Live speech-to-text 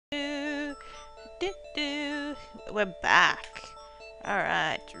We're back.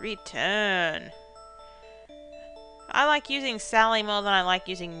 Alright, return. I like using Sally more than I like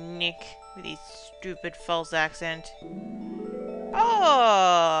using Nick with his stupid false accent.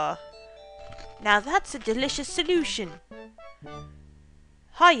 Oh! Now that's a delicious solution.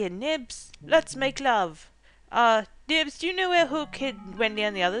 Hiya, Nibs. Let's make love. Nibs, do you know where Hook hid Wendy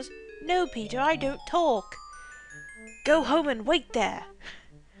and the others? No, Peter, I don't talk. Go home and wait there.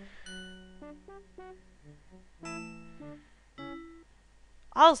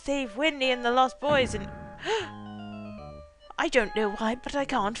 I'll save Wendy and the Lost Boys and... I don't know why, but I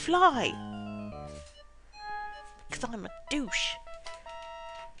can't fly. Because I'm a douche.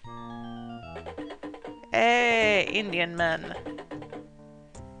 Hey, Indian man.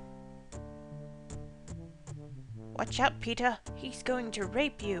 Watch out, Peter. He's going to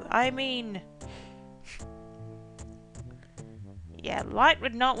rape you. I mean... Yeah, light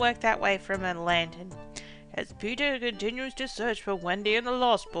would not work that way from a lantern. As Peter continues to search for Wendy and the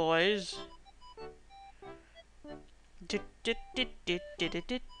Lost Boys.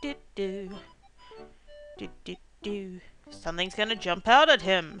 Something's gonna jump out at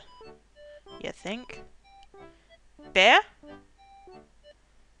him. You think? Bear?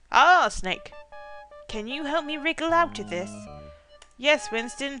 Ah, Snake. Can you help me wriggle out of this? Yes,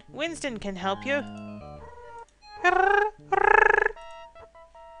 Winston. Winston can help you.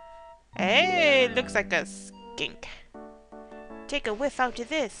 Hey, looks like a skink. Take a whiff out of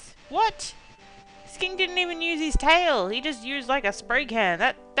this. What? Skink didn't even use his tail. He just used like a spray can.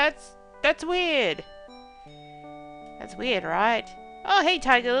 That's weird. That's weird, right? Oh, hey,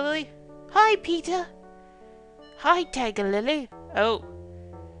 Tiger Lily. Hi, Peter. Hi, Tiger Lily. Oh.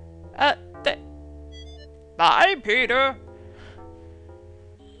 Bye, Peter.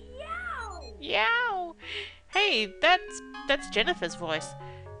 Yow. Yow. Hey, that's Jennifer's voice.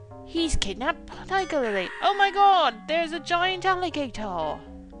 He's kidnapped Tiger Lily. Oh my god, there's a giant alligator.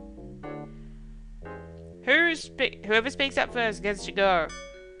 Whoever speaks up first gets to go.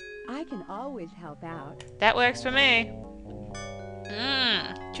 I can always help out. That works for me.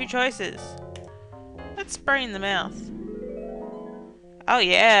 Two choices. Let's spray in the mouth. Oh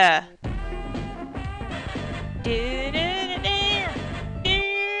yeah.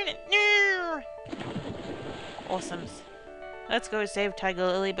 Awesomes. Let's go save Tiger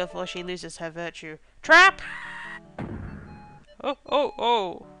Lily before she loses her virtue. Trap! Oh, oh,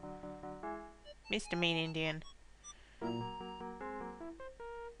 oh. Mr. Mean Indian. I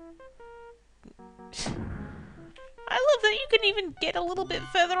love that you can even get a little bit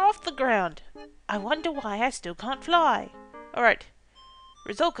further off the ground. I wonder why I still can't fly. Alright.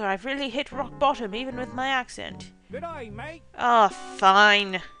 Rizulka, I've really hit rock bottom even with my accent. Good eye, mate. Oh,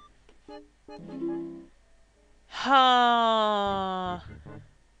 fine.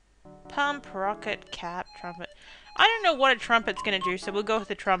 Pump, rocket, cap, trumpet. I don't know what a trumpet's gonna do, so we'll go with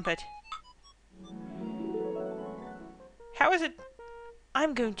the trumpet. How is it?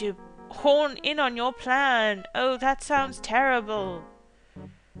 I'm going to horn in on your plan. Oh, that sounds terrible.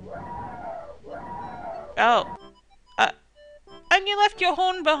 Oh. And you left your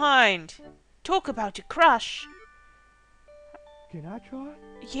horn behind. Talk about a crush. Can I try?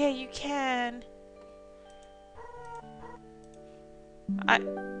 Yeah, you can.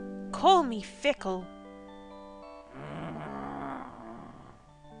 Call me fickle.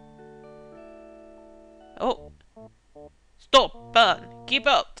 Oh. Stop, burn. Keep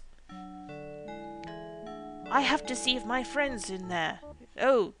out. I have to see if my friend's in there.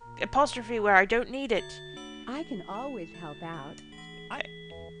 Oh, apostrophe where I don't need it. I can always help out.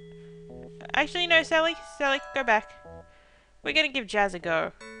 Actually, no, Sally. Sally, go back. We're gonna give Jazz a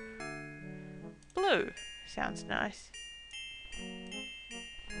go. Blue. Sounds nice.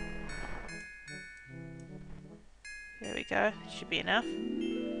 There we go. Should be enough.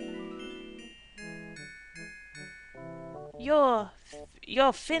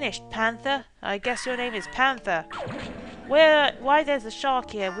 You're finished, Panther. I guess your name is Panther. Why there's a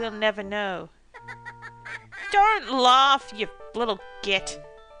shark here, we'll never know. Don't laugh, you little git.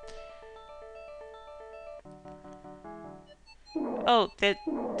 Oh,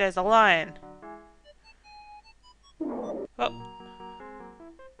 there's a lion. Oh.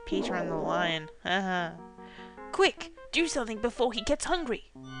 Peter and the lion. Haha. Quick, do something before he gets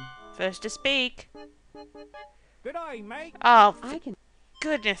hungry. First to speak. Good eye, mate. Oh, I can.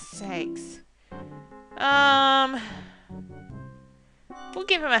 goodness sakes. We'll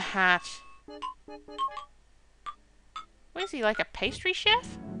give him a hat. What is he, like a pastry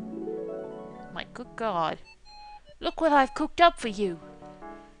chef? My good God. Look what I've cooked up for you.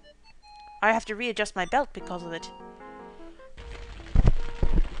 I have to readjust my belt because of it.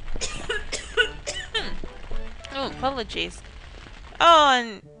 Oh, apologies. Oh,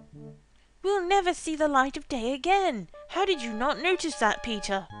 and we'll never see the light of day again. How did you not notice that,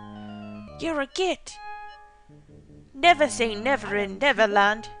 Peter? You're a git. Never say never in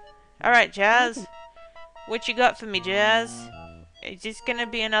Neverland. Alright, Jazz. What you got for me, Jazz? Is this gonna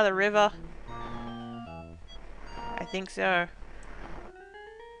be another river? I think so.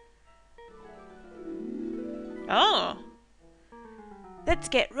 Oh. Let's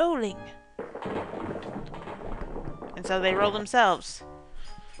get rolling. And so they roll themselves.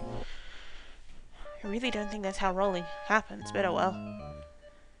 I really don't think that's how rolling happens, but oh well.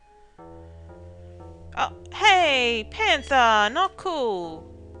 Oh, hey! Panther! Not cool!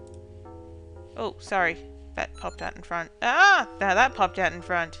 Oh, sorry. That popped out in front. Ah! Now that popped out in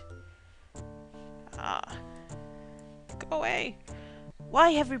front. Ah. Go away.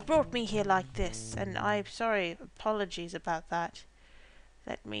 Why have you brought me here like this? And I'm sorry. Apologies about that.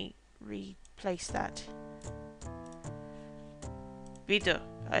 Let me replace that. Peter,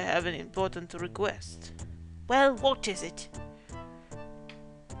 I have an important request. Well, what is it?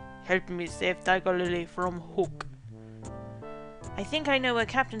 Help me save Tiger Lily from Hook. I think I know where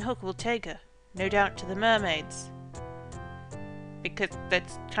Captain Hook will take her. No doubt to the mermaids. Because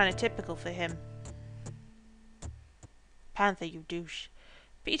that's kind of typical for him. Panther, you douche.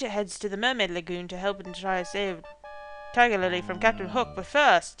 Peter heads to the Mermaid Lagoon to help and try to save Tiger Lily from Captain Hook, but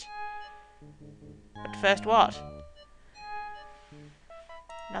first... But first what?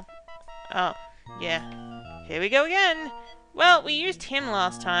 Oh, yeah. Here we go again! Well, we used him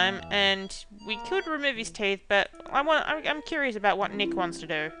last time, and we could remove his teeth, but I'm curious about what Nick wants to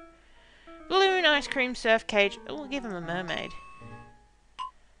do. Balloon, ice cream, surf cage. Oh, we'll give him a mermaid.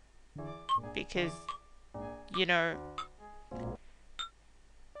 Because, you know,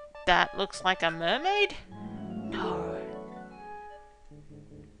 that looks like a mermaid? No.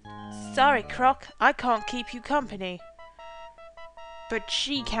 Sorry, Croc, I can't keep you company. But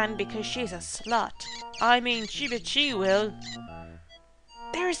she can because she's a slut. I mean, she will.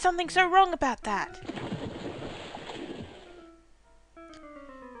 There is something so wrong about that.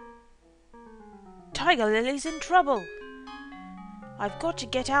 Tiger Lily's in trouble. I've got to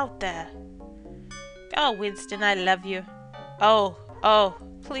get out there. Oh, Winston, I love you. Oh,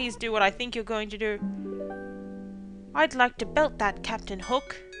 please do what I think you're going to do. I'd like to belt that Captain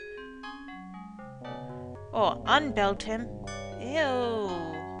Hook. Or unbelt him. Ew,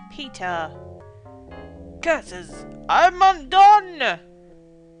 Peter. Curses! I'm undone!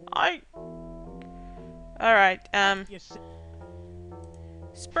 Alright,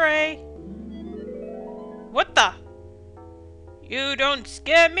 spray. What the? You don't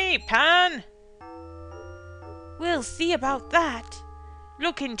scare me, Pan! We'll see about that.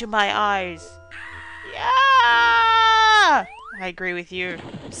 Look into my eyes. Yeah! I agree with you.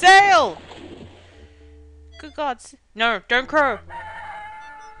 Sail! Good gods. No, don't crow.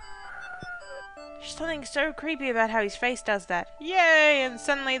 There's something so creepy about how his face does that. Yay! And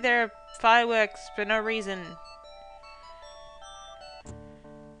suddenly there are fireworks for no reason.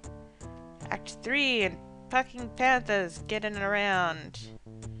 Act 3 and fucking Panthers getting around.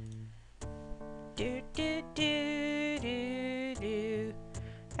 Do do do do do.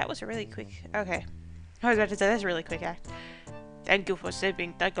 That was a really quick. Okay. I was about to say that's a really quick act. Thank you for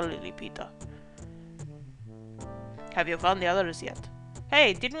saving Tiger Lily, Peter. Have you found the others yet?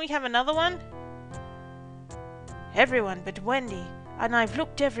 Hey, didn't we have another one? Everyone but Wendy, and I've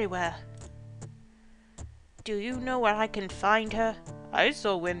looked everywhere. Do you know where I can find her? I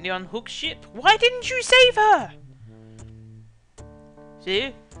saw Wendy on Hook's ship. Why didn't you save her?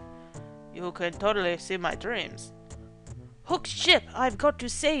 See? You can totally see my dreams. Hook's ship, I've got to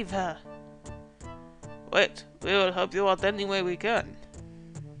save her. Wait, we will help you out any way we can.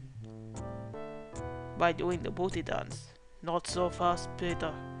 By doing the booty dance. Not so fast,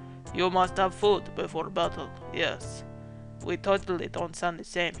 Peter. You must have food before battle, yes. We totally don't sound the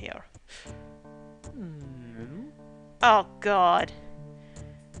same here. Oh god.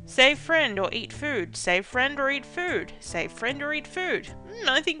 Save friend or eat food. Save friend or eat food. Save friend or eat food.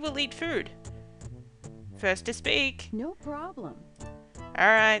 I think we'll eat food. First to speak. No problem.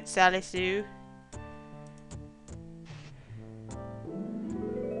 Alright, Sally Sue.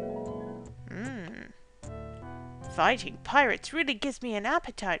 Fighting pirates really gives me an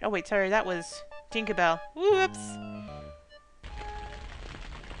appetite. Oh wait, sorry, that was Tinkerbell. Whoops!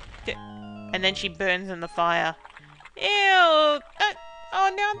 And then she burns in the fire. Ew! Oh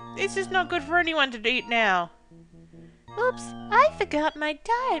no, this is not good for anyone to eat now. Oops, I forgot my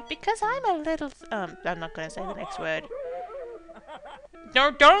diet because I'm a little... I'm not gonna say the next word.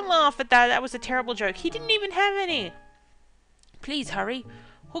 No, don't laugh at that. That was a terrible joke. He didn't even have any. Please hurry.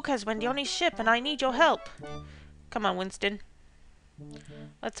 Hook has Wendy on his ship and I need your help. Come on, Winston.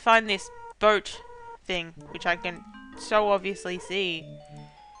 Let's find this boat thing, which I can so obviously see.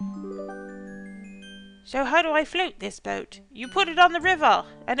 So how do I float this boat? You put it on the river,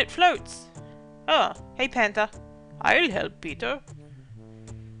 and it floats. Oh, hey Panther. I'll help, Peter.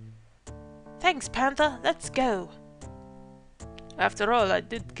 Thanks, Panther. Let's go. After all, I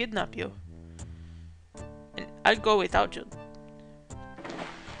did kidnap you. And I'll go without you.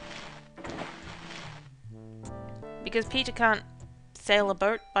 Because Peter can't sail a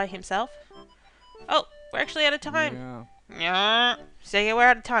boat by himself. Oh, we're actually out of time. Yeah. Yeah. So yeah, we're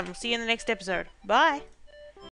out of time. We'll see you in the next episode. Bye.